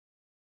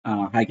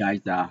Hi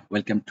guys,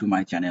 welcome to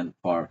my channel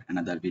for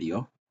another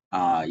video.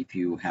 If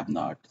you have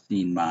not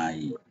seen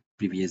my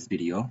previous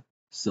video,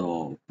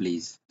 so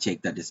please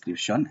check the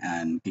description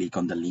and click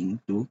on the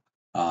link to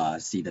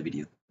see the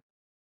video.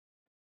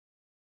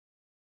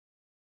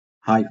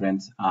 Hi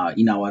friends,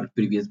 in our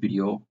previous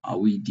video,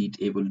 we did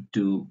able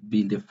to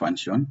build a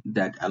function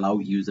that allow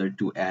user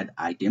to add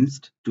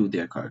items to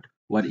their cart.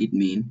 What it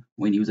mean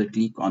when user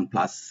click on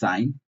plus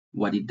sign,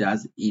 what it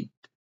does, it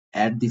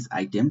add this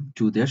item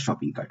to their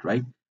shopping cart,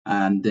 right?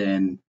 And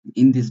then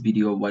in this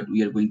video, what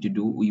we are going to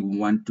do, we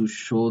want to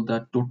show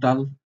the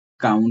total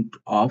count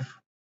of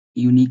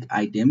unique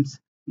items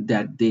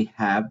that they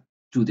have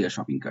to their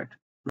shopping cart.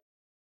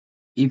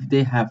 If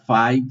they have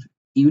 5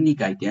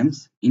 unique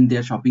items in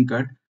their shopping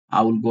cart,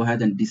 I will go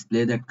ahead and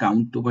display that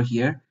count over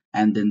here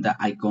and then the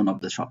icon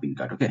of the shopping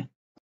cart. Okay.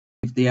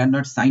 If they are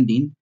not signed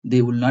in,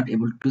 they will not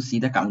able to see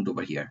the count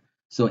over here.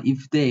 So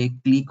if they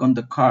click on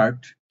the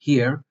cart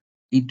here,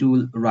 it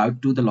will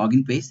route to the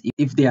login page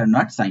if they are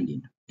not signed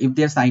in. If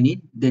they are signed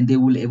in, then they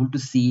will able to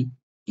see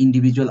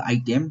individual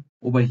item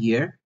over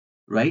here,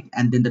 right?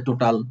 And then the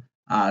total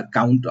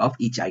count of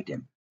each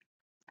item.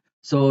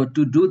 So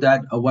to do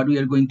that, what we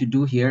are going to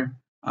do here,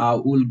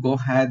 we'll go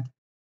ahead,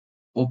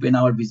 open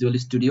our Visual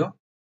Studio.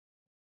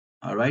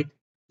 All right,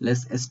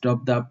 let's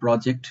stop the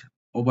project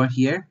over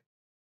here,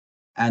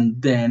 and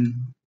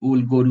then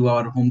we'll go to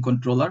our home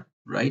controller,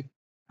 right?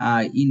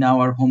 In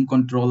our home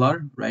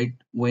controller, right,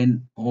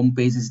 when home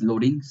page is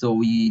loading, so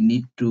we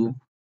need to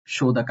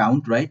show the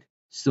count, right?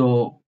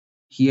 So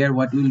here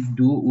what we'll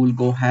do, we'll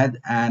go ahead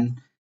and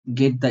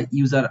get the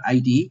user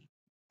ID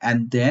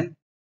and then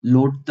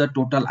load the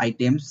total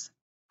items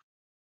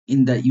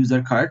in the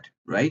user card,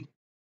 right,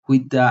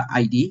 with the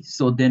ID.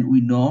 So then we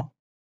know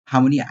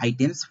how many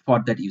items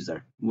for that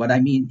user. What I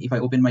mean, if I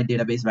open my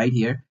database right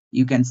here,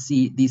 you can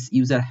see this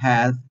user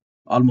has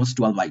almost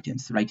 12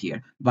 items right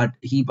here, but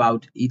he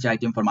bought each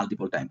item for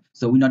multiple times.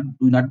 So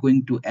we're not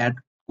going to add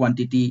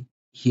quantity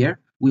here.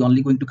 We're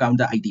only going to count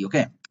the ID,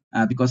 okay?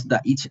 Because the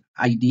each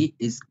ID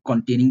is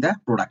containing the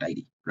product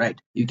ID,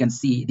 right? You can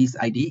see this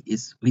ID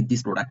is with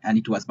this product and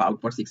it was bought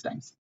for 6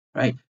 times,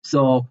 right?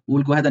 So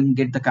we'll go ahead and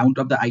get the count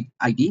of the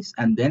IDs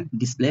and then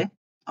display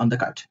on the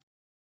cart.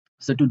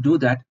 So to do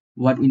that,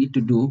 what we need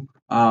to do,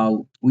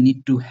 we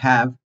need to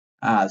have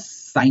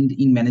signed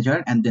in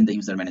manager and then the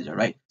user manager,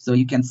 right? So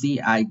you can see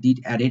I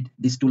did added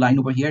this two line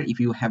over here. If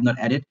you have not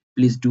added,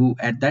 please do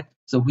add that.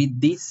 So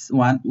with this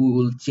one, we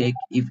will check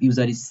if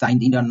user is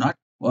signed in or not,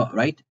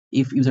 right?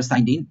 If user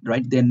signed in,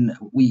 right, then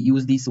we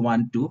use this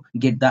one to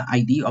get the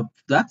ID of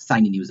the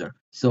sign in user.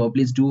 So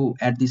please do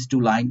add these two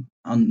line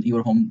on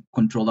your home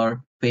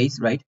controller page,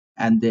 right?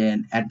 And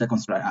then add the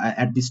constructor,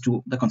 add this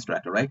to the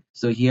constructor, right?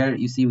 So here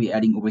you see we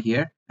adding over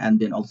here and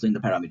then also in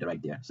the parameter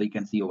right there. So you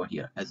can see over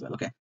here as well.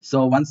 Okay.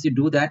 So once you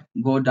do that,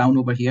 go down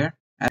over here.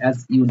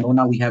 As you know,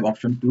 now we have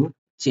option to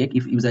check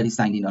if user is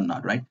signed in or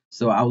not, right?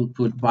 So I will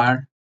put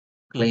var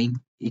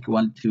claim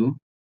equal to,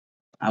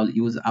 I'll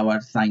use our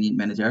sign in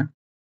manager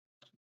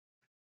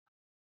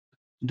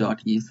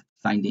dot is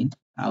signed in.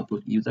 I'll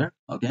put user.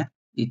 Okay.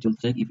 It will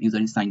check if user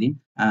is signed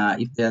in.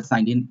 If they're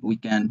signed in, we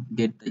can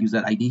get the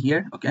user ID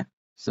here. Okay.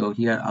 So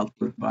here I'll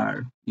put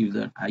var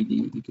user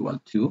ID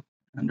equal to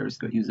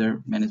underscore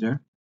user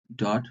manager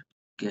dot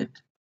get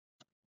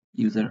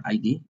user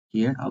ID.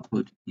 Here I'll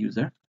put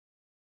user.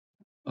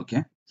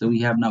 Okay. So we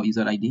have now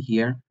user ID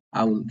here.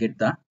 I will get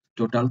the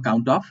total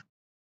count of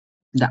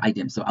the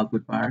item. So I'll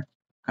put var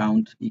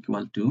count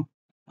equal to,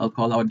 I'll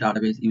call our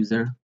database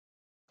user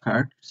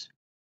cards.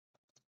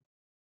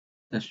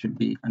 That should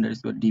be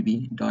underscore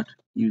db dot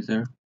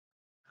user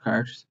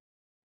cards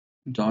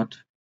dot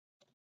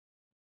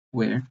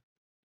where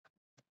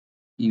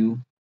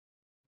u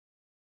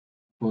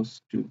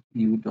goes to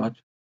u dot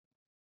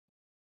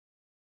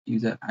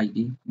user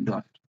id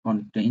dot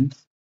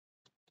contains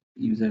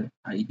user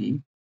id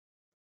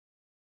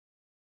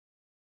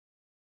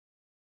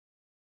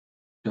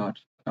dot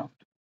count.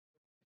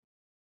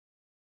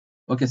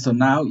 Okay, so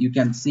now you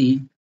can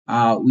see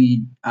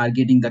we are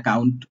getting the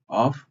count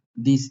of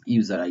this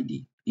user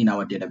ID in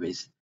our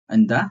database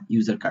and the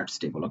user cards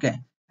table. Okay,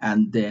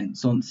 and then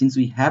so since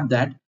we have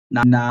that,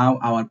 now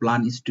our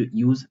plan is to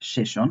use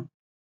session,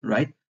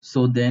 right?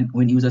 So then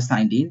when user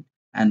signed in,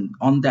 and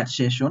on that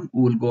session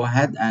we will go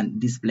ahead and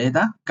display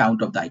the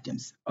count of the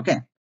items. Okay,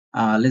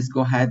 let's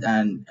go ahead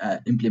and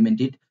implement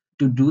it.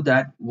 To do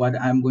that, what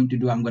I'm going to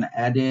do, I'm going to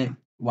add a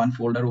one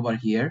folder over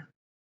here.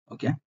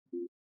 Okay,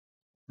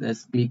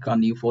 let's click on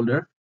new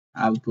folder.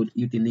 I'll put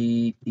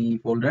utility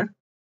folder.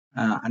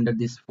 Under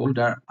this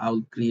folder,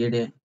 I'll create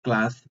a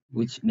class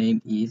which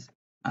name is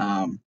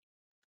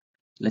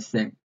let's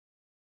say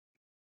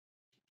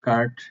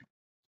cart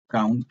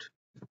count,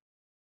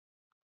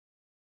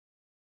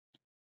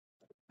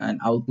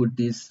 and I'll put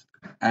this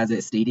as a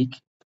static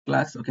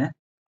class. Okay,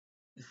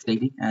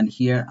 static, and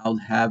here I'll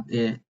have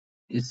a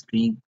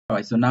string. All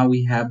right, so now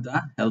we have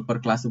the helper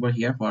class over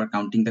here for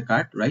counting the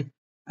cart, right?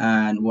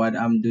 And what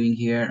I'm doing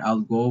here,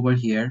 I'll go over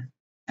here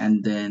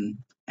and then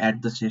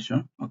add the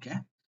session. Okay,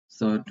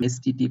 so to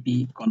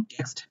http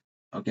context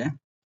Okay,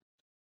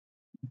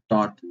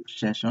 dot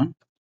session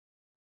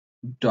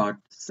dot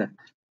set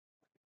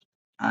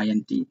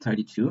int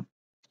 32.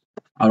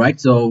 All right,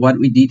 so what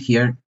we did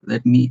here,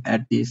 let me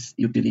add this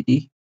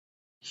utility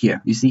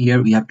here. You see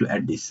here we have to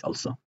add this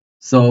also.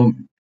 So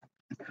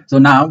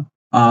now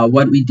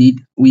what we did,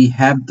 we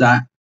have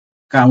the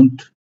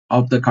count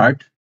of the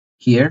card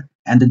here,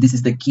 and then this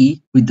is the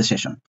key with the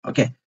session.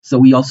 Okay, so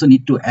we also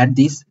need to add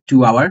this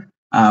to our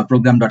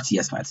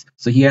program.cs files.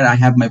 So here I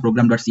have my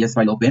program.cs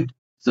file opened.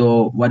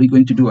 So what we're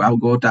going to do, I'll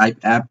go type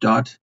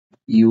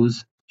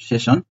app.use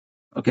session.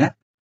 Okay,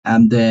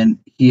 and then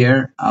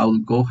here I'll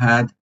go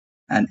ahead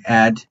and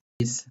add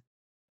this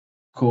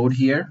code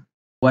here.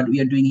 What we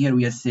are doing here,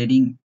 we are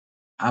setting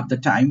up the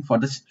time for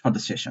the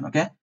session.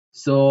 Okay,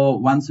 so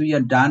once we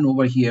are done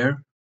over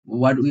here,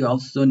 what we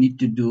also need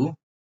to do,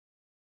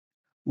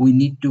 we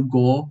need to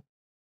go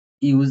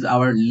use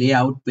our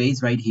layout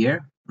page right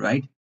here,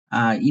 right?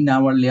 In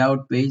our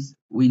layout page,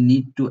 we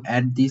need to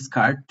add this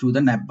card to the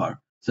navbar.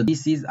 So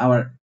this is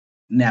our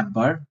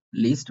navbar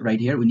list right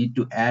here. We need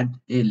to add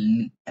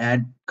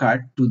add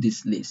card to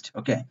this list.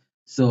 Okay,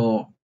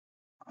 so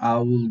I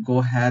will go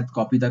ahead,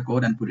 copy the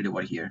code and put it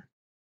over here.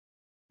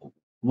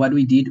 What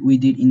we did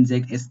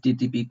inject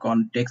http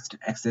context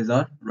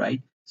accessor,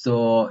 right?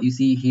 So you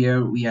see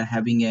here we are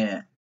having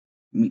a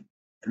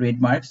red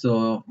mark,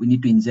 so we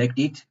need to inject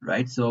it,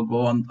 right? So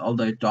go on all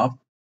the top,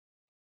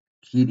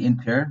 hit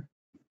enter,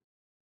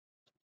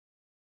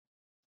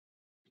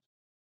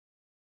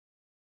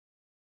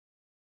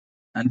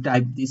 and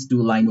type these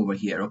two line over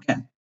here. Okay,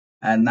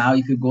 and now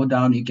if you go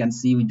down, you can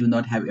see we do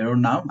not have error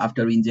now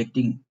after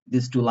injecting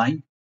this two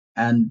line.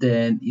 And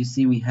then you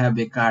see we have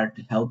a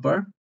card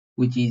helper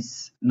which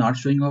is not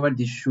showing over.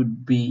 This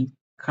should be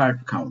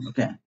card count.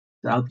 Okay,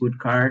 so I'll put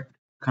card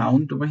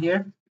count over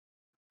here,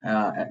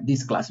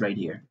 this class right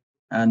here,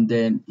 and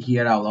then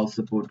here I'll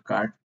also put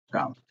card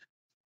count,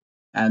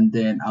 and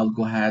then I'll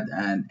go ahead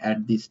and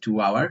add this to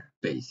our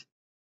page.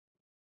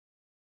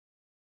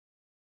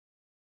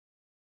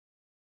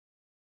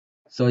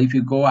 So if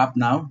you go up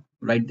now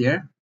right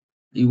there,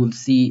 you will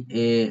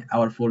see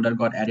our folder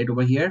got added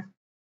over here,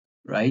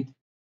 right?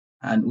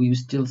 And we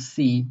still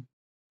see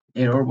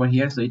error over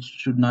here, so it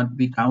should not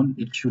be count,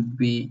 it should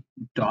be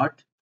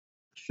dot,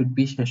 should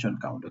be session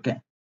count.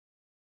 Okay,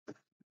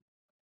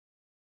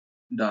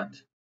 dot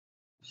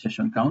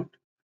session count.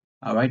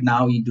 All right,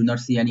 now you do not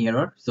see any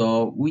error,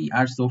 so we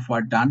are so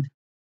far done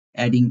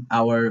adding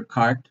our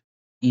card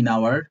in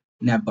our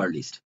navbar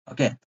list.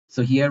 Okay,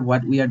 so here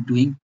what we are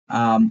doing,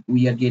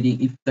 we are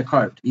getting, if the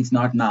card is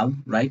not null,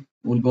 right,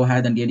 we'll go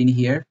ahead and get in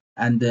here,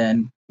 and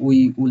then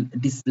we will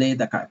display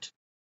the card,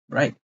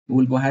 right?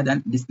 We'll go ahead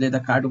and display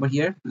the card over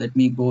here. Let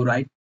me go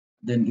right,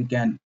 then you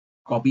can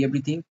copy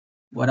everything.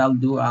 What I'll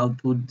do, I'll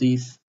put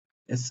this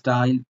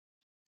style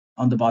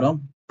on the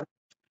bottom,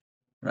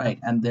 right?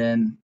 And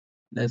then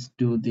let's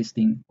do this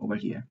thing over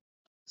here.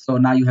 So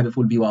now you have a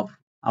full view of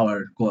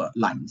our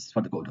lines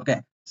for the code.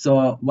 Okay,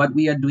 so what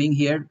we are doing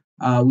here,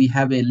 we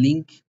have a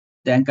link,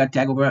 the anchor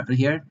tag over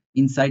here.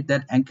 Inside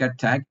that anchor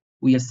tag,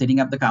 we are setting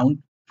up the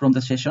count from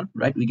the session,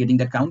 right? We're getting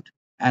the count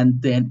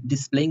and then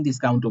displaying this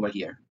count over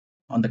here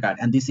on the card,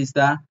 and this is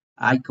the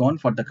icon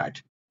for the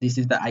card. This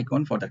is the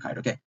icon for the card.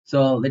 Okay,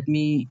 so let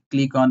me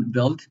click on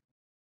build.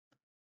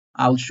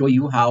 I'll show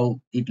you how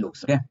it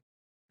looks. Okay,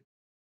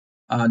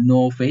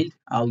 no failed.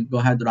 I'll go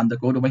ahead and run the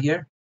code over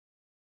here.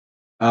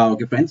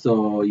 Okay, friends,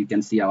 so you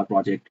can see our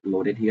project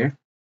loaded here.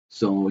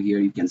 So here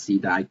you can see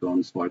the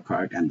icons for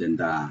cart and then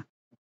the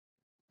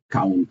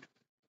count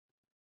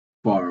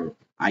for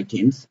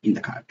items in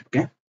the cart.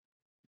 Okay,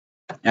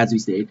 as we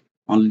said,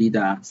 only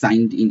the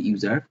signed in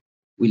user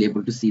will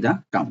able to see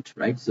the count,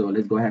 right? So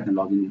let's go ahead and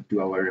log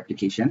into our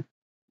application.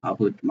 I'll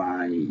put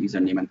my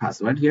username and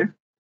password here,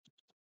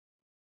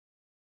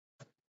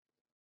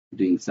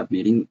 doing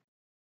submitting,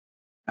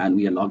 and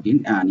we are logged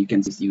in, and you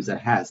can see this user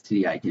has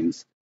 3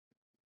 items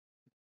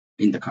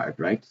in the cart,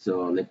 right?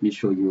 So let me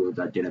show you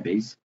the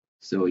database.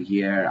 So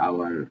here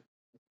our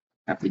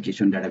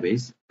application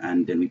database,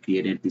 and then we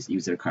created this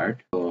user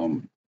card.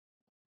 So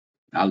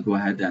I'll go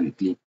ahead and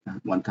click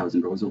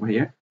 1000 rows over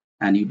here,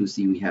 and you do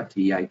see we have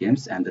 3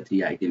 items, and the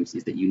 3 items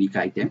is the unique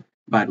item,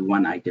 but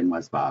 1 item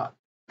was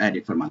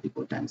added for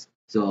multiple times.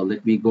 So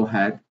let me go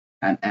ahead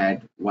and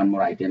add 1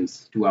 more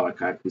items to our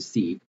card to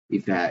see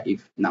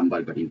if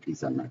number got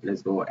increased or not.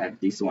 Let's go add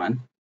this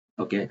one.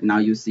 Okay, now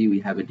you see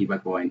we have a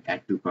debug point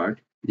add to cart.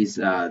 This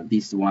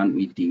one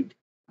we did,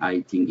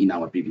 I think, in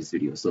our previous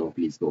video, so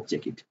please go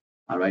check it.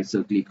 All right,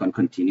 so click on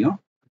continue.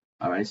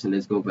 All right, so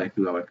let's go back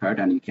to our card,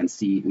 and you can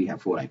see we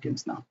have 4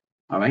 items now.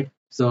 All right,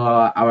 so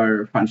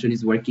our function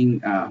is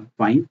working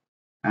fine.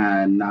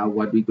 And now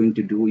what we're going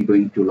to do, we're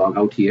going to log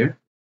out here.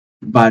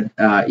 But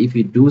if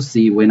you do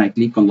see, when I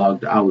click on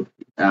logged out,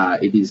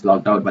 it is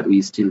logged out, but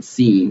we still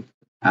see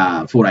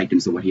 4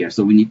 items over here.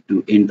 So we need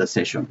to end the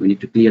session. We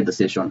need to clear the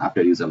session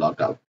after user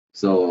logged out.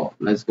 So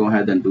let's go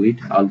ahead and do it.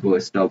 I'll go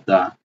stop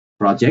the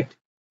project.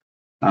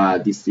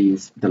 This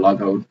is the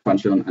logout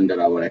function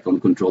under our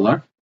account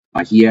controller.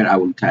 Here I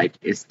will type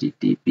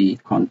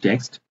http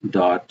context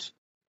dot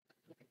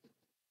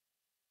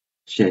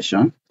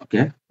session,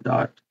 okay,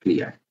 dot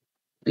clear.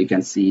 You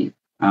can see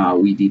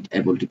we did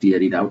able to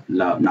clear it out.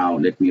 Now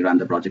let me run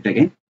the project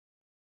again.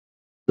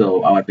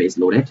 So our page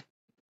loaded.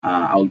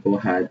 I'll go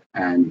ahead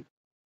and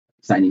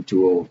sign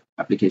into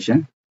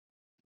application.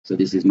 So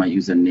this is my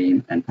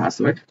username and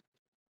password.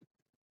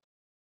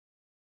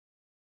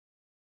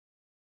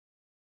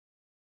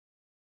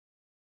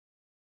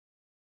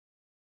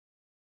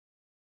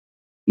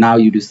 Now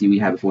you do see we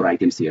have 4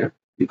 items here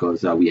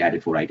because we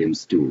added 4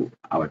 items to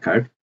our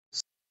card.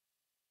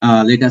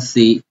 Let us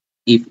see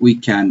if we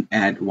can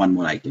add one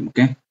more item.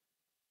 Okay,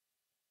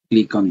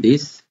 click on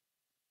this,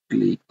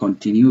 click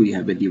continue. We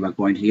have a debug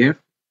point here,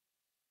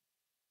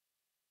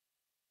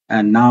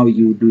 and now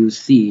you do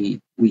see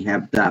we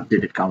have the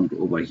updated count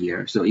over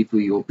here. So if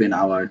we open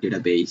our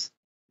database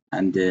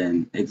and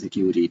then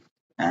execute it,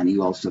 and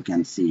you also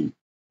can see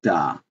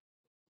the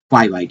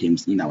 5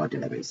 items in our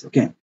database.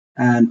 Okay,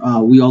 and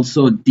we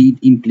also did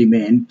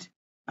implement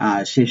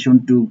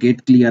session to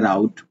get clear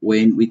out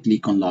when we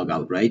click on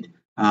logout, right?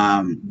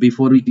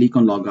 Before we click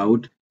on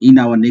logout, in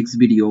our next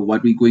video,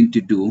 what we're going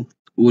to do,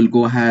 we'll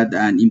go ahead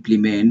and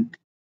implement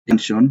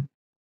function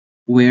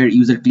where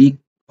user click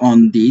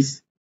on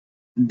this,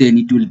 then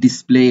it will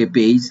display a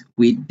page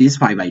with these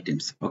 5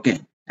 items. Okay,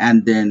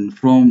 and then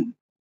from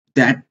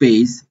that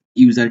page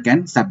user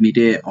can submit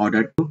a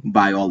order to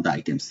buy all the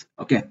items.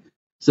 Okay,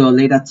 so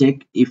let us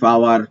check if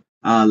our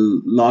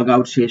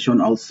logout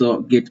session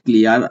also get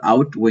clear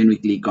out when we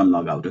click on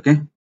logout.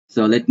 Okay,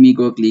 so let me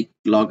go click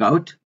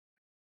logout.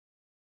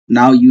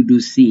 Now you do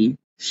see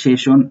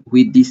session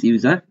with this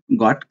user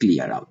got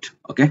clear out.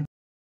 Okay,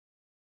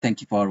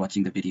 thank you for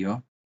watching the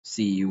video.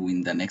 See you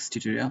in the next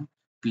tutorial.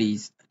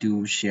 Please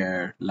do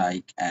share,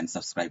 like and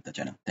subscribe the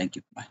channel. Thank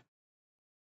you. Bye.